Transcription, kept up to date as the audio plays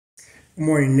Good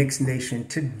morning, Knicks Nation.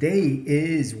 Today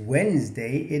is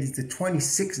Wednesday. It is the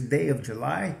 26th day of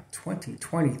July,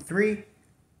 2023.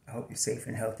 I hope you're safe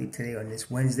and healthy today on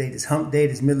this Wednesday, this hump day,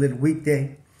 this middle of the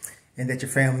weekday, and that your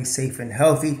family's safe and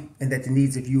healthy, and that the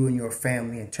needs of you and your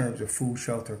family in terms of food,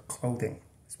 shelter, clothing,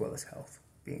 as well as health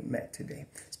being met today.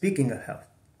 Speaking of health,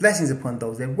 blessings upon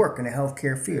those that work in the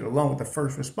healthcare field, along with the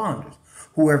first responders,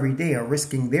 who every day are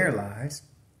risking their lives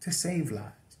to save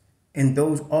lives. And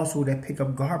those also that pick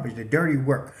up garbage, the dirty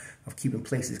work of keeping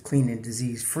places clean and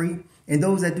disease-free. And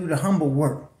those that do the humble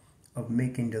work of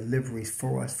making deliveries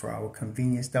for us for our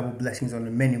convenience. Double blessings on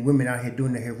the men and women out here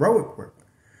doing the heroic work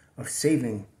of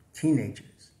saving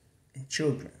teenagers and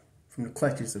children from the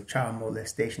clutches of child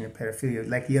molestation and pedophilia.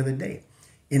 Like the other day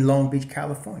in Long Beach,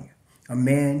 California. A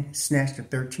man snatched a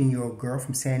 13-year-old girl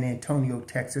from San Antonio,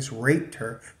 Texas, raped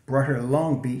her, brought her to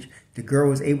Long Beach. The girl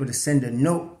was able to send a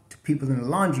note to people in the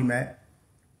laundromat,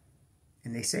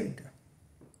 and they saved her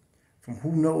from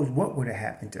who knows what would have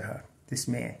happened to her. This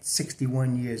man,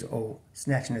 61 years old,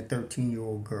 snatching a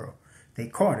 13-year-old girl. They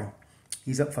caught him.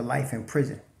 He's up for life in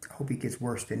prison. I hope he gets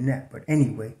worse than that. But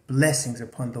anyway, blessings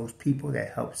upon those people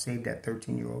that helped save that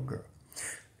 13-year-old girl.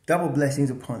 Double blessings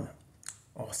upon them.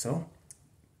 Also,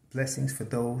 blessings for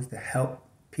those that help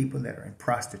people that are in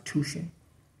prostitution,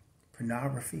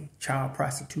 pornography, child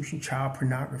prostitution, child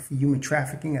pornography, human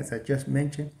trafficking, as I just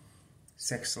mentioned,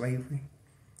 sex slavery.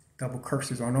 Double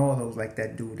curses on all those like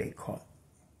that dude they caught.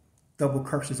 Double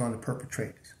curses on the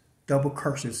perpetrators. Double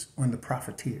curses on the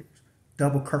profiteers.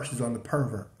 Double curses on the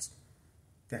perverts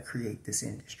that create this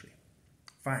industry.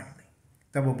 Finally,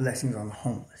 double blessings on the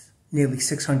homeless. Nearly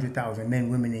 600,000 men,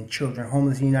 women, and children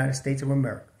homeless in the United States of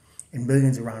America, and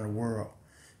millions around the world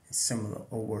in similar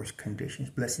or worse conditions.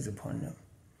 Blessings upon them,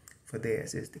 for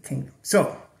theirs is the kingdom.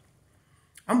 So,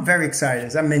 I'm very excited,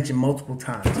 as I mentioned multiple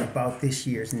times, about this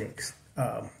year's Knicks.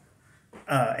 And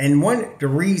the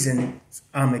reason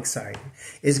I'm excited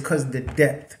is because of the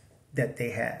depth that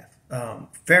they have.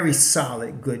 Very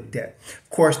solid, good depth. Of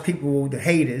course, people, the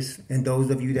haters, and those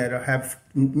of you that have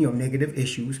negative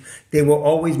issues, they will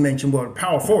always mention, well, the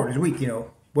power forward is weak,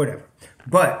 whatever.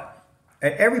 But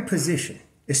at every position,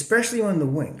 especially on the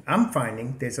wing, I'm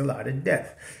finding there's a lot of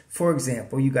depth. For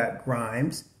example, you got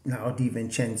Grimes, now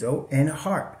DiVincenzo, and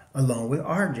Hart, along with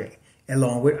RJ,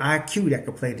 along with IQ that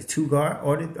could play the two guard,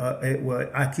 or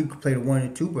IQ could play the 1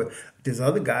 and 2, but there's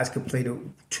other guys could play the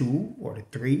 2 or the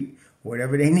 3,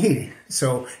 whatever they needed.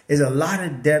 So there's a lot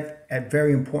of depth at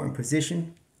very important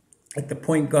position. At the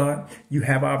point guard, you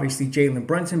have obviously Jalen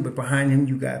Brunson, but behind him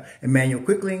you got Emmanuel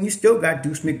Quickley, and you still got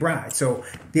Deuce McBride. So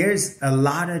there's a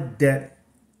lot of depth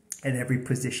at every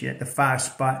position. At the 5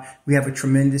 spot, we have a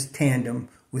tremendous tandem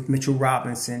with Mitchell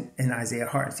Robinson and Isaiah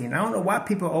Hartenstein. I don't know why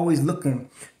people are always looking,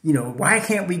 why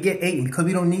can't we get Ayton? Because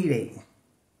we don't need Ayton.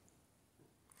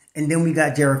 And then we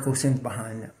got Jericho Sims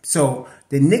behind them. So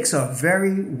the Knicks are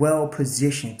very well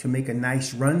positioned to make a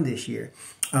nice run this year,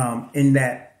 in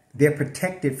that they're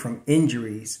protected from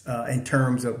injuries in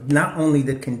terms of not only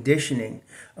the conditioning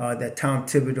that Tom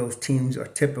Thibodeau's teams are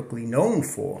typically known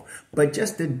for, but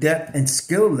just the depth and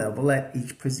skill level at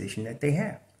each position that they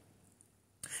have.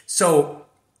 So,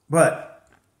 but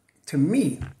to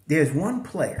me, there's one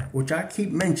player, which I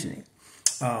keep mentioning,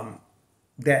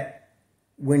 that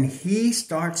when he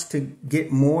starts to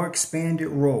get more expanded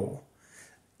role,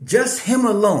 just him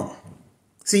alone.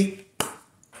 See,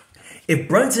 if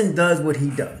Brunson does what he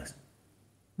does,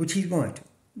 which he's going to,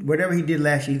 whatever he did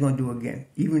last year, he's going to do again,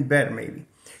 even better maybe.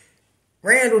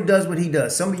 Randall does what he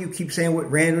does. Some of you keep saying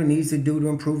what Randall needs to do to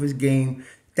improve his game.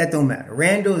 That don't matter.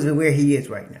 Randall is where he is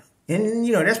right now. And,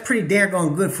 that's pretty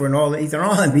daggone good for he's an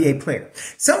all-NBA player.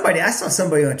 I saw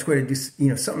somebody on Twitter do,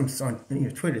 something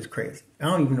on, Twitter is crazy. I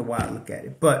don't even know why I look at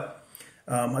it. But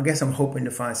I guess I'm hoping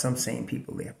to find some sane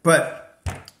people there. But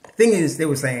the thing is, they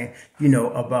were saying,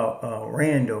 about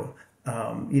Randall,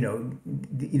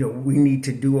 we need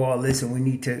to do all this, and we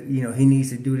need to, he needs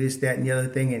to do this, that, and the other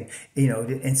thing. And,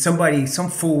 and some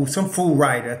fool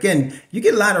writer. Again, you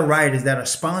get a lot of writers that are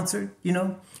sponsored,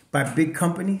 by big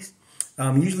companies.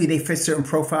 Usually they fit certain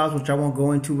profiles, which I won't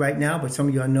go into right now, but some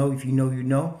of y'all know, if you know, you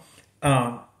know.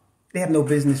 They have no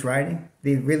business writing.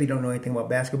 They really don't know anything about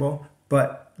basketball,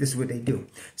 but this is what they do.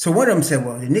 So one of them said,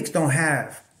 well, the Knicks don't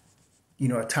have,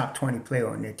 a top 20 player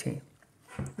on their team.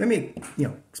 Let me,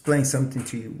 explain something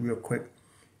to you real quick.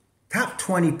 Top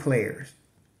 20 players,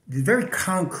 the very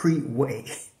concrete way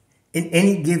in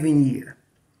any given year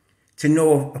to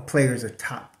know if a player is a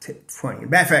top 20.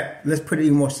 Matter of fact, let's put it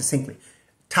even more succinctly.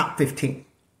 Top 15.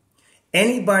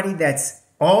 Anybody that's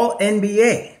all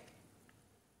NBA,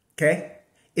 okay,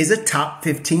 is a top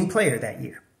 15 player that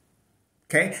year.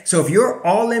 Okay, so if you're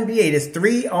all NBA, there's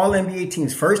 3 all NBA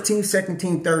teams, first team, second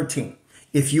team, third team.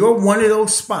 If you're one of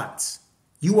those spots,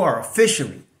 you are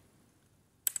officially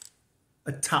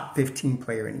a top 15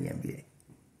 player in the NBA.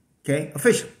 Okay,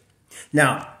 officially.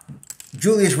 Now,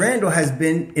 Julius Randle has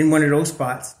been in one of those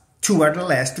spots 2 out of the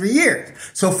last 3 years.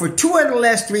 So for 2 out of the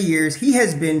last 3 years, he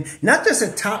has been not just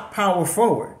a top power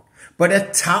forward, but a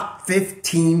top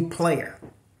 15 player.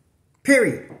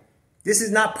 Period. This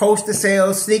is not poster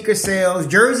sales, sneaker sales,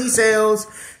 jersey sales.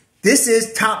 This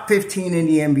is top 15 in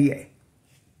the NBA.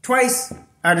 Twice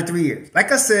out of 3 years.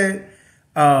 Like I said,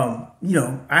 I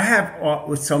have art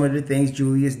with some of the things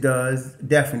Julius does,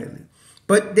 definitely.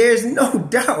 But there's no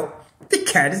doubt the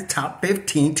cat is top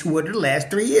 15 2 of the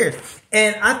last 3 years.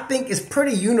 And I think it's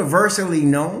pretty universally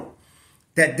known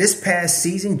that this past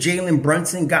season, Jalen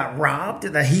Brunson got robbed,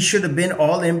 that he should have been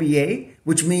all NBA,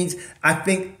 which means I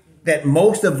think that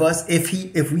most of us, if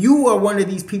you are one of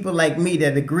these people like me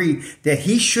that agree that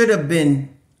he should have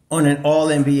been on an all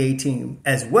NBA team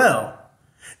as well,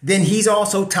 then he's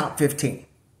also top 15.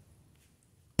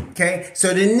 Okay,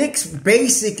 so the Knicks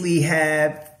basically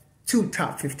have 2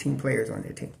 top 15 players on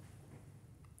their team.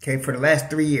 Okay, for the last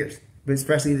 3 years, but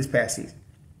especially this past season.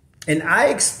 And I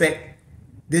expect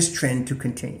this trend to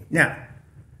continue. Now,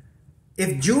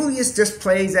 if Julius just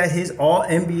plays at his all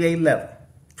NBA level,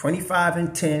 25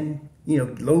 and 10,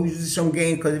 loses some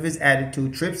games because of his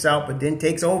attitude, trips out, but then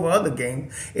takes over other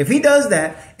games. If he does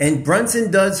that and Brunson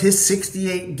does his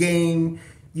 68 game,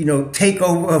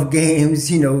 takeover of games,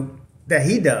 that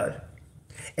he does,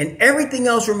 and everything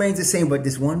else remains the same, but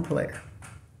this one player,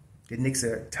 the Knicks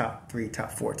are top 3,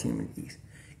 top 4 team in the East.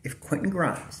 If Quentin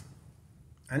Grimes,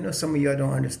 I know some of y'all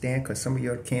don't understand because some of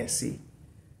y'all can't see.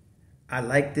 I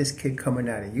like this kid coming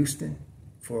out of Houston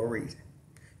for a reason.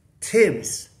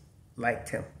 Tibbs liked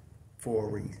him for a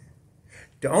reason.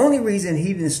 The only reason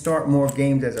he didn't start more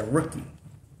games as a rookie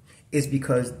is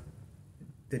because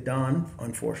the Don,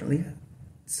 unfortunately,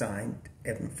 signed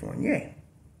Evan Fournier.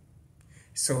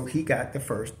 So he got the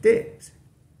first dibs.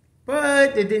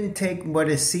 But it didn't take but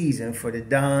a season for the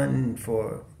Don and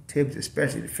for Tibbs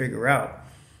especially to figure out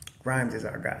Grimes is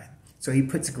our guy. So he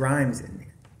puts Grimes in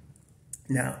there.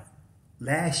 Now,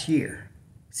 last year,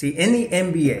 see, in the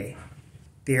NBA,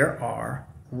 there are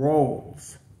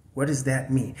roles. What does that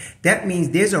mean? That means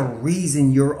there's a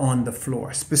reason you're on the floor,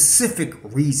 a specific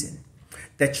reason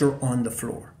that you're on the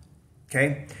floor.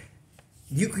 Okay?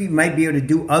 You might be able to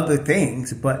do other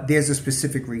things, but there's a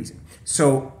specific reason.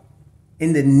 So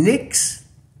in the Knicks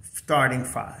starting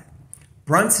 5,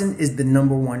 Brunson is the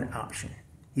 #1 option.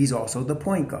 He's also the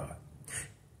point guard.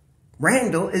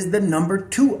 Randle is the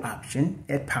 #2 option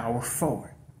at power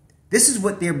forward. This is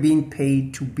what they're being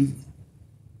paid to be.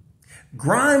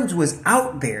 Grimes was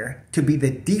out there to be the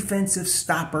defensive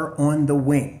stopper on the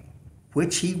wing,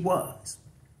 which he was.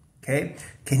 Okay?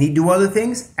 Can he do other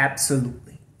things?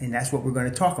 Absolutely. And that's what we're going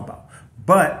to talk about.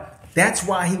 But that's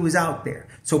why he was out there.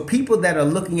 So people that are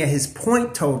looking at his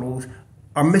point totals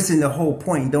are missing the whole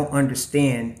point, don't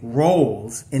understand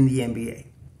roles in the NBA.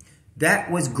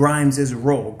 That was Grimes'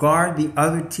 role. Guard the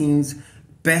other team's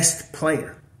best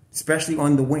player, especially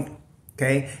on the wing.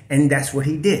 Okay? And that's what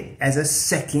he did as a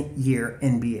second-year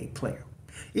NBA player.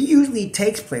 It usually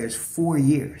takes players 4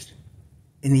 years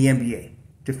in the NBA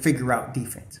to figure out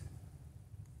defense.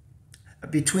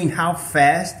 Between how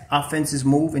fast offenses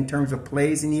move in terms of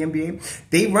plays in the NBA,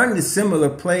 they run the similar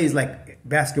plays like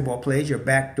basketball plays, your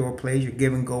backdoor plays, your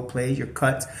give and go plays, your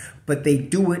cuts, but they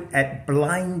do it at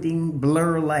blinding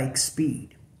blur-like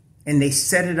speed. And they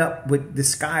set it up with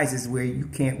disguises where you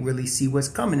can't really see what's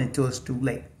coming until it's too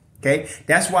late. Okay?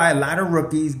 That's why a lot of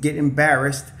rookies get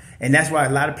embarrassed, and that's why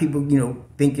a lot of people,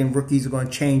 thinking rookies are going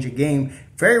to change a game,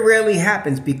 very rarely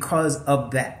happens because of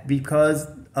that, because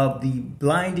of the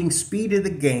blinding speed of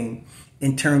the game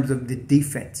in terms of the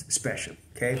defense especially,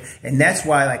 okay? And that's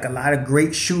why like a lot of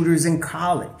great shooters in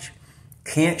college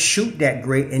can't shoot that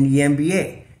great in the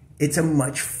NBA. It's a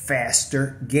much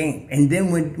faster game. And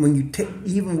then when you take,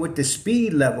 even with the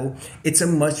speed level, it's a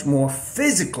much more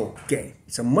physical game.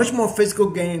 It's a much more physical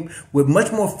game with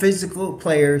much more physical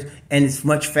players, and it's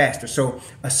much faster. So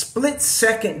a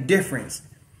split-second difference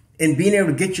in being able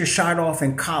to get your shot off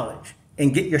in college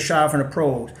and get your shot off in the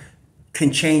pros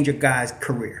can change a guy's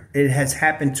career. It has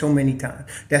happened so many times.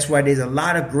 That's why there's a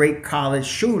lot of great college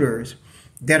shooters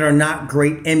that are not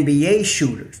great NBA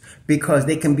shooters because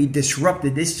they can be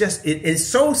disrupted. It's just, it's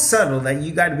so subtle that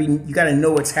you got to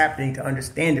know what's happening to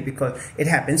understand it because it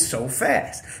happens so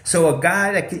fast. So a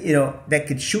guy that could, that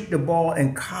could shoot the ball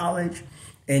in college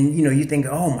and, you think,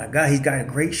 oh my God, he's got a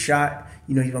great shot.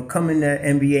 He's going to come in the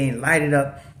NBA and light it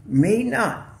up. May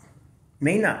not.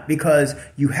 May not, because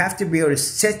you have to be able to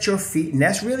set your feet, and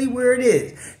that's really where it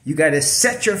is. You got to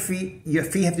set your feet. Your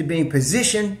feet have to be in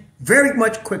position very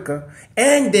much quicker,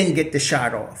 and then get the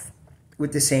shot off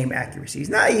with the same accuracy. It's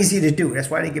not easy to do.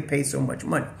 That's why they get paid so much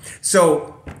money.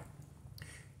 So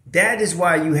that is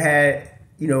why you had,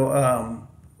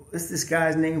 what's this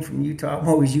guy's name from Utah? I'm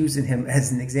always using him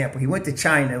as an example. He went to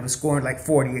China, was scoring like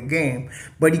 40 a game,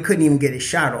 but he couldn't even get his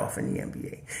shot off in the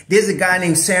NBA. There's a guy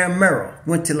named Sam Merrill,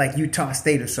 went to like Utah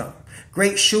State or something.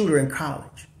 Great shooter in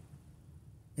college.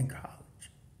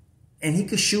 And he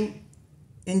could shoot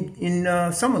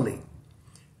in summer league.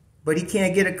 But he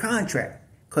can't get a contract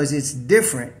because it's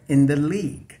different in the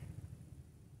league.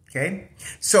 Okay?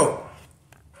 So,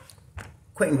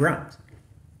 Quentin Grimes,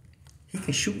 he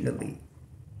can shoot in the league.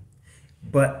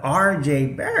 But R.J.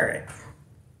 Barrett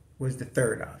was the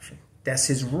third option. That's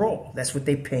his role. That's what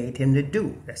they paid him to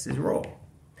do. That's his role.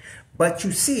 But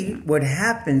you see, what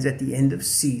happens at the end of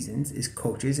seasons is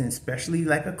coaches, and especially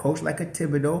like a coach like a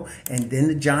Thibodeau and then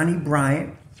the Johnny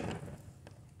Bryant,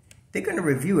 they're going to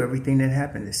review everything that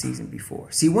happened the season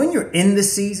before. See, when you're in the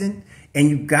season and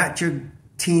you got your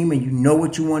team and you know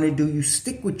what you want to do, you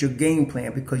stick with your game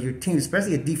plan, because your team,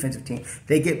 especially a defensive team,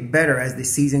 they get better as the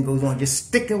season goes on. Just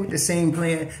sticking with the same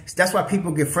plan. That's why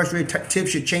people get frustrated.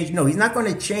 Tibbs should change. No, he's not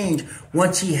going to change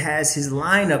once he has his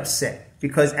lineup set,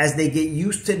 because as they get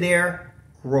used to their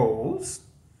roles,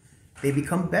 they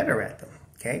become better at them.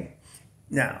 Okay?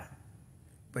 Now,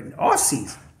 but in off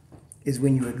season is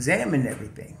when you examine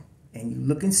everything and you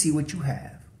look and see what you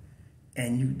have,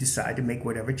 and you decide to make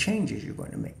whatever changes you're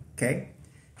going to make. Okay?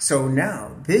 So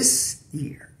now, this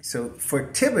year, so for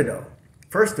Thibodeau,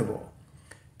 first of all,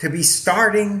 to be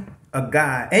starting a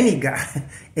guy, any guy,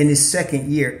 in his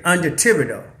second year under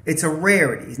Thibodeau, it's a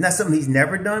rarity. It's not something he's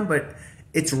never done, but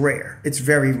it's rare. It's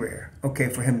very rare, okay,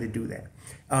 for him to do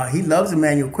that. He loves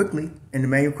Emmanuel Quickley, and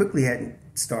Emmanuel Quickley hadn't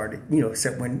started,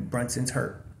 except when Brunson's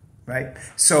hurt, right?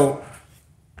 So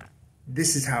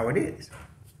this is how it is.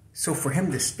 So for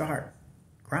him to start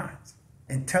Grimes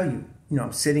and tell you,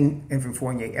 I'm sitting Evan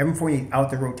Fournier. Evan Fournier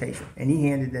out the rotation, and he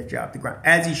handed that job to Grimes,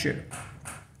 as he should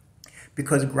have,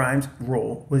 because Grimes'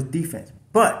 role was defense.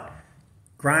 But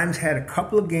Grimes had a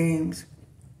couple of games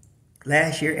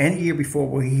last year and the year before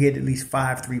where he hit at least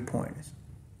 5 3-pointers.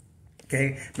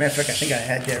 Okay? Matter of fact, I think I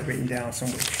had that written down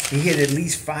somewhere. He hit at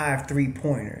least 5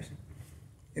 3-pointers.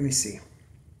 Let me see.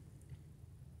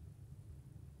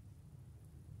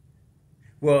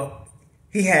 Well,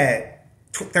 he had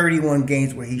 31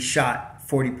 games where he shot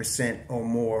 40% or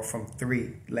more from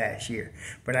 3 last year.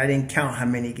 But I didn't count how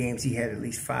many games he had at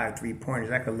least 5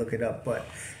 3-pointers. I could look it up. But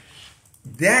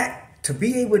that, to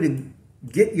be able to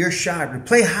get your shot, to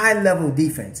play high-level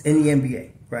defense in the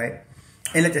NBA, right?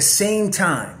 And at the same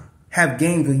time, have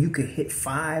games where you could hit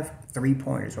 5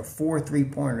 3-pointers or 4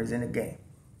 3-pointers in a game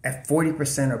at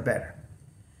 40% or better.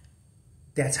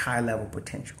 That's high-level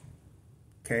potential,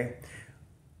 okay?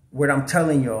 What I'm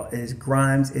telling y'all is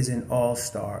Grimes is an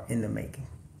all-star in the making.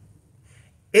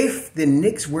 If the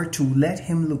Knicks were to let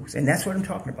him loose, and that's what I'm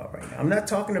talking about right now. I'm not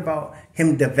talking about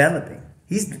him developing.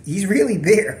 He's really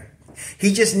there.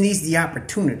 He just needs the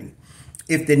opportunity.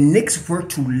 If the Knicks were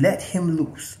to let him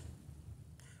loose,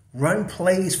 run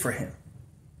plays for him,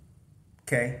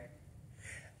 okay,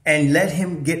 and let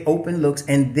him get open looks,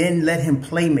 and then let him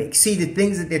play make. See, the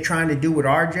things that they're trying to do with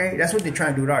RJ, that's what they're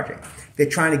trying to do with RJ. They're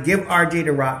trying to give RJ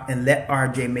the rock and let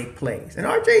RJ make plays. And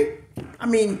RJ, I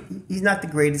mean, he's not the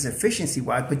greatest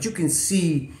efficiency-wise, but you can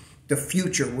see the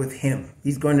future with him.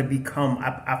 He's going to become,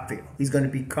 I feel, he's going to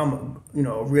become,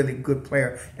 a really good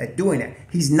player at doing that.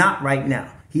 He's not right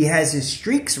now. He has his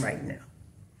streaks right now.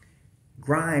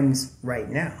 Grimes right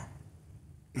now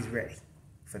is ready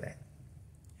for that.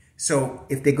 So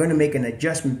if they're going to make an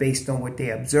adjustment based on what they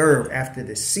observe after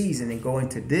the season and go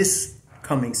into this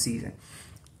coming season,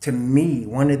 to me,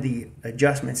 one of the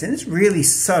adjustments, and it's really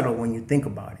subtle when you think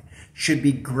about it, should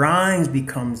be Grimes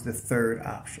becomes the third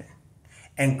option.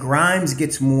 And Grimes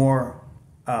gets more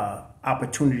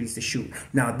opportunities to shoot.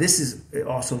 Now, this is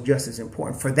also just as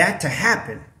important. For that to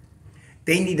happen,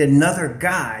 they need another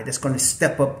guy that's going to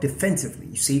step up defensively,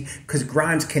 you see, because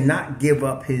Grimes cannot give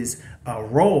up his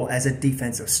role as a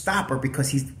defensive stopper, because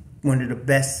he's one of the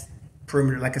best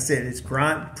perimeter. Like I said, it's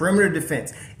perimeter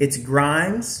defense. It's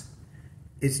Grimes,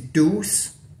 it's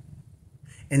Deuce,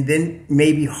 and then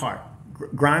maybe Hart.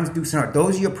 Grimes, Deuce, and Hart.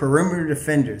 Those are your perimeter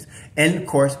defenders. And, of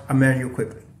course, Emmanuel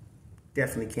Quickley.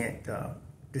 Definitely can't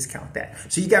discount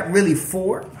that. So you got really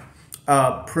 4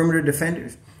 perimeter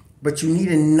defenders. But you need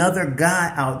another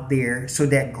guy out there so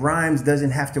that Grimes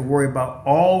doesn't have to worry about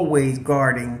always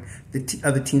guarding the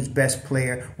other team's best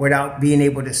player without being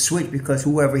able to switch, because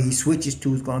whoever he switches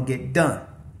to is going to get done,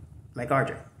 like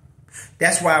RJ.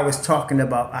 That's why I was talking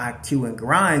about IQ and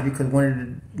Grimes, because one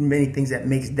of the many things that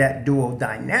makes that duo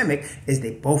dynamic is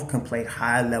they both can play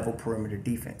high-level perimeter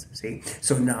defense. See?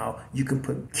 So now you can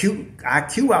put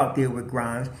IQ out there with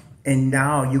Grimes, and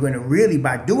now you're going to really,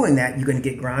 by doing that, you're going to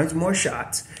get Grimes more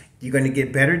shots. You're going to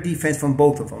get better defense from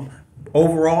both of them,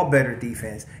 overall better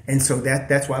defense. And so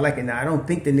that's why I like it. Now, I don't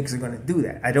think the Knicks are going to do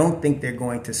that. I don't think they're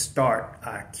going to start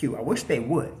IQ. I wish they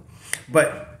would.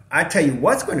 But I tell you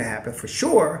what's going to happen for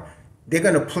sure. They're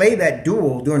going to play that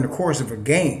duel during the course of a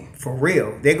game, for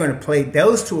real. They're going to play,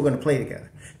 those two are going to play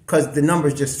together, because the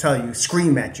numbers just tell you,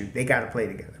 scream at you, they got to play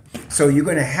together. So you're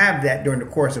going to have that during the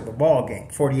course of a ball game,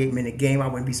 48-minute game. I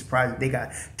wouldn't be surprised if they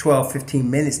got 12, 15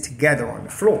 minutes together on the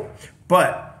floor.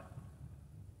 But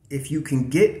if you can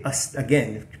get,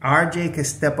 again, if RJ can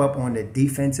step up on the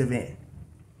defensive end,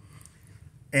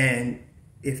 and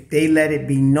if they let it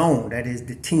be known, that is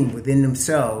the team within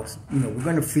themselves, we're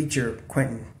going to feature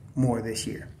Quentin more this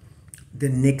year, the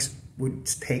Knicks would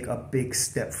take a big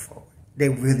step forward. They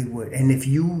really would. And if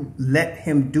you let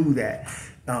him do that,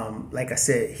 like I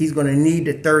said, he's going to need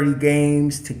the 30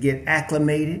 games to get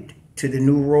acclimated to the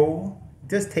new role. It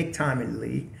does take time in the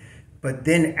league. But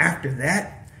then after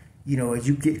that, as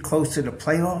you get close to the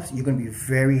playoffs, you're going to be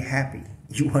very happy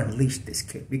you unleashed this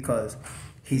kid, because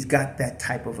he's got that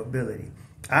type of ability.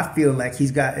 I feel like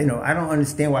he's got, I don't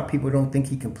understand why people don't think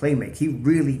he can play make. He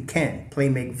really can play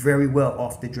make very well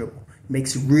off the dribble.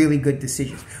 Makes really good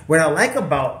decisions. What I like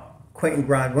about Quentin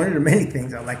Grimes, one of the many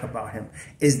things I like about him,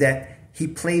 is that he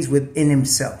plays within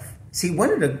himself. See,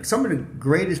 some of the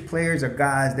greatest players are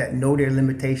guys that know their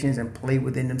limitations and play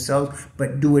within themselves,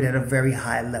 but do it at a very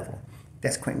high level.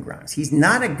 That's Quentin Grimes. He's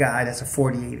not a guy that's a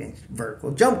 48-inch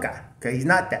vertical jump guy. Okay, he's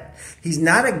not that. He's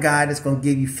not a guy that's going to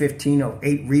give you 15 or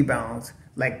 8 rebounds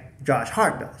like Josh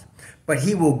Hart does. But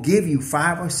he will give you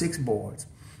 5 or 6 boards.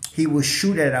 He will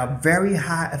shoot at a very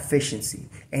high efficiency,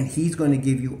 and he's going to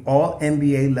give you all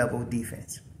NBA level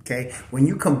defense. Okay, when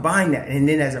you combine that, and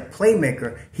then as a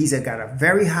playmaker, he's got a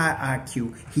very high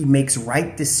IQ. He makes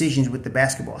right decisions with the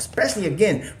basketball, especially,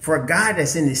 again, for a guy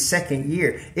that's in his second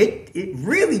year. It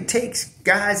really takes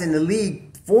guys in the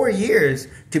league 4 years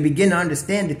to begin to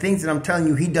understand the things that I'm telling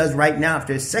you he does right now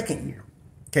after his second year.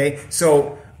 Okay,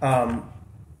 so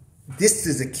this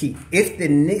is a key. If the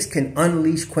Knicks can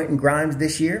unleash Quentin Grimes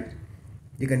this year,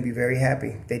 you're going to be very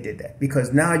happy they did that,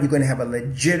 because now you're going to have a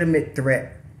legitimate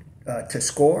threat to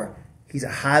score. He's a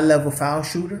high-level foul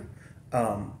shooter,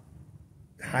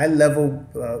 high-level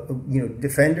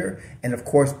defender, and of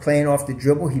course playing off the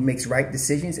dribble, he makes right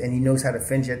decisions and he knows how to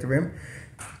finish at the rim.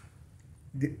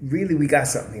 Really, we got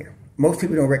something here. Most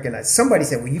people don't recognize. Somebody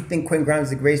said, "Well, you think Quentin Grimes is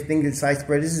the greatest thing in sliced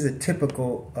bread?" This is a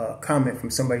typical comment from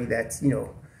somebody that's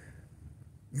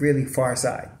really far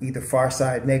side, either far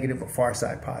side negative or far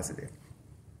side positive.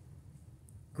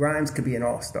 Grimes could be an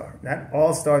all-star. Not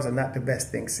all-stars are not the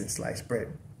best thing since sliced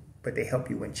bread, but they help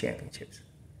you win championships.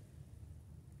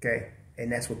 Okay?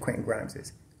 And that's what Quentin Grimes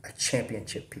is, a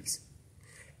championship piece.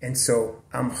 And so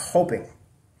I'm hoping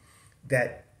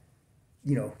that,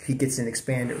 he gets an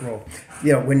expanded role.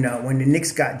 When the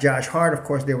Knicks got Josh Hart, of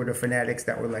course, there were the fanatics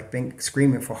that were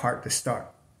screaming for Hart to start.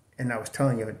 And I was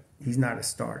telling you, he's not a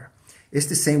starter. It's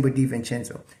the same with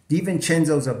DiVincenzo.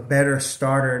 DiVincenzo's a better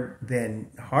starter than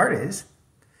Hart is,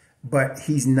 but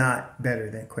he's not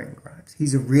better than Quentin Grimes.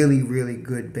 He's a really, really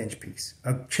good bench piece,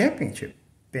 a championship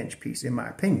bench piece, in my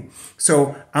opinion.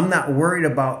 So I'm not worried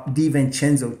about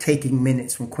DiVincenzo taking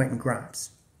minutes from Quentin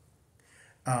Grimes.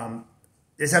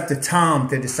 It's up to Tom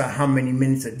to decide how many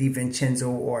minutes a DiVincenzo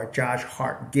or Josh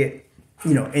Hart get,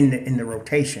 in the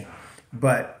rotation.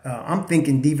 But I'm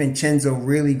thinking DiVincenzo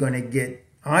really going to get,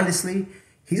 honestly,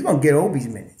 he's going to get Obi's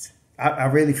minutes. I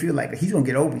really feel like he's going to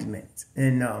get Obi's minutes.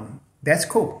 And that's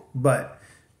cool. But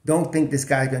don't think this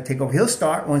guy's going to take over. He'll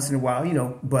start once in a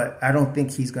while, but I don't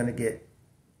think he's going to get,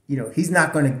 he's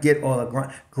not going to get all of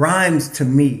Grimes. Grimes, to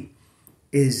me,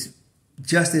 is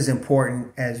just as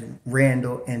important as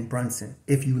Randall and Brunson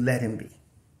if you let him be.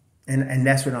 And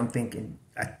that's what I'm thinking.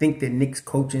 I think the Knicks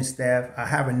coaching staff, I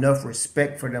have enough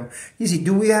respect for them. You see,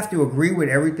 do we have to agree with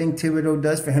everything Thibodeau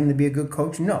does for him to be a good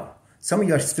coach? No. Some of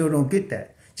y'all still don't get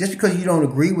that. Just because you don't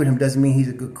agree with him doesn't mean he's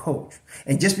a good coach.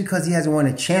 And just because he hasn't won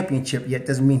a championship yet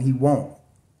doesn't mean he won't.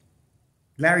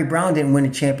 Larry Brown didn't win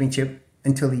a championship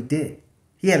until he did.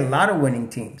 He had a lot of winning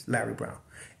teams, Larry Brown.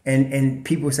 And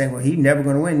people were saying, well, he's never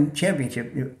going to win a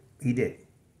championship. He did,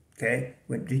 okay,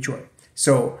 with Detroit.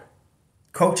 So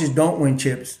coaches don't win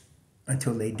chips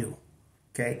until they do.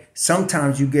 Okay.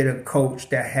 Sometimes you get a coach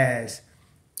that has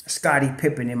Scottie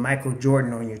Pippen and Michael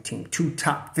Jordan on your team, 2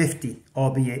 top 50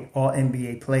 all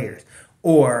NBA players.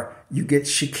 Or you get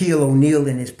Shaquille O'Neal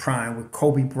in his prime with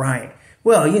Kobe Bryant.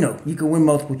 Well, you can win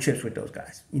multiple chips with those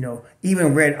guys.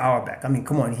 Even Red Auerbach. I mean,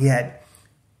 come on. He had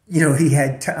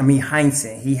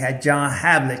Heinsohn. He had John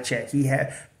Havlicek. He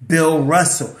had Bill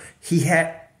Russell. He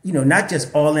had, not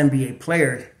just all NBA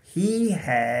players. He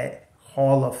had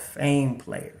Hall of Fame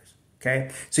players.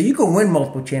 Okay. So you can win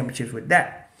multiple championships with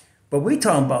that. But we're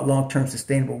talking about long-term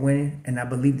sustainable winning. And I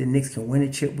believe the Knicks can win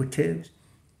a chip with Tibbs.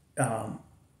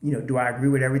 Do I agree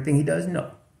with everything he does?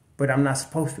 No. But I'm not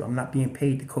supposed to. I'm not being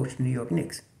paid to coach the New York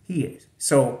Knicks. He is.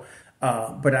 So,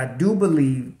 but I do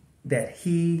believe that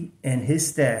he and his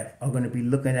staff are going to be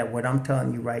looking at what I'm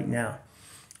telling you right now.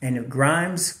 And if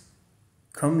Grimes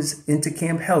comes into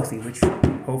camp healthy, which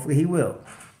hopefully he will,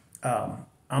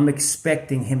 I'm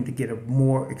expecting him to get a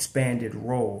more expanded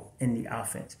role in the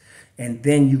offense. And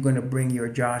then you're going to bring your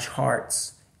Josh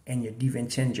Harts and your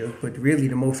DiVincenzo, but really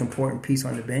the most important piece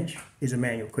on the bench is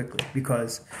Emmanuel Quickley,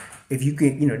 because if you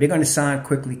can, they're going to sign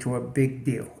Quickley to a big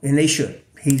deal, and they should.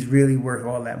 He's really worth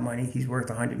all that money. He's worth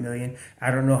 $100 million. I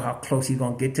don't know how close he's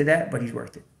going to get to that, but he's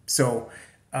worth it. So,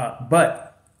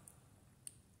 but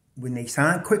when they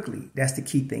sign Quickley, that's the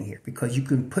key thing here, because you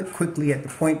can put Quickley at the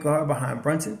point guard behind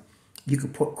Brunson. You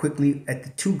can put Quickley at the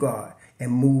 2 guard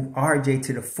and move RJ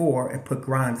to the 4 and put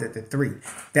Grimes at the 3.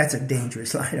 That's a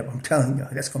dangerous lineup. I'm telling you,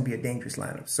 that's going to be a dangerous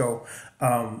lineup. So,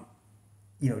 the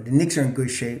Knicks are in good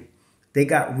shape. They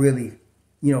got really,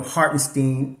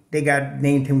 Hartenstein, they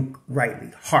named him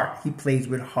rightly, Hart. He plays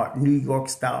with heart, New York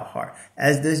style heart,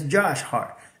 as does Josh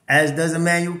Hart, as does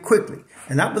Emmanuel Quickley.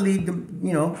 And I believe,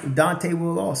 Dante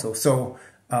will also. So,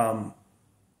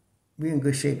 we're in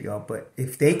good shape, y'all. But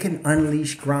if they can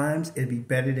unleash Grimes, it'd be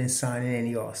better than signing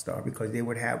any All-Star, because they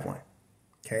would have one.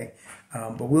 Okay?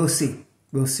 But we'll see.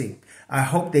 We'll see. I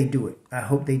hope they do it. I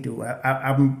hope they do.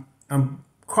 I'm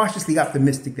cautiously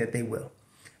optimistic that they will.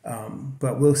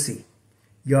 But we'll see.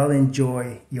 Y'all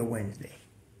enjoy your Wednesday.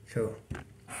 So.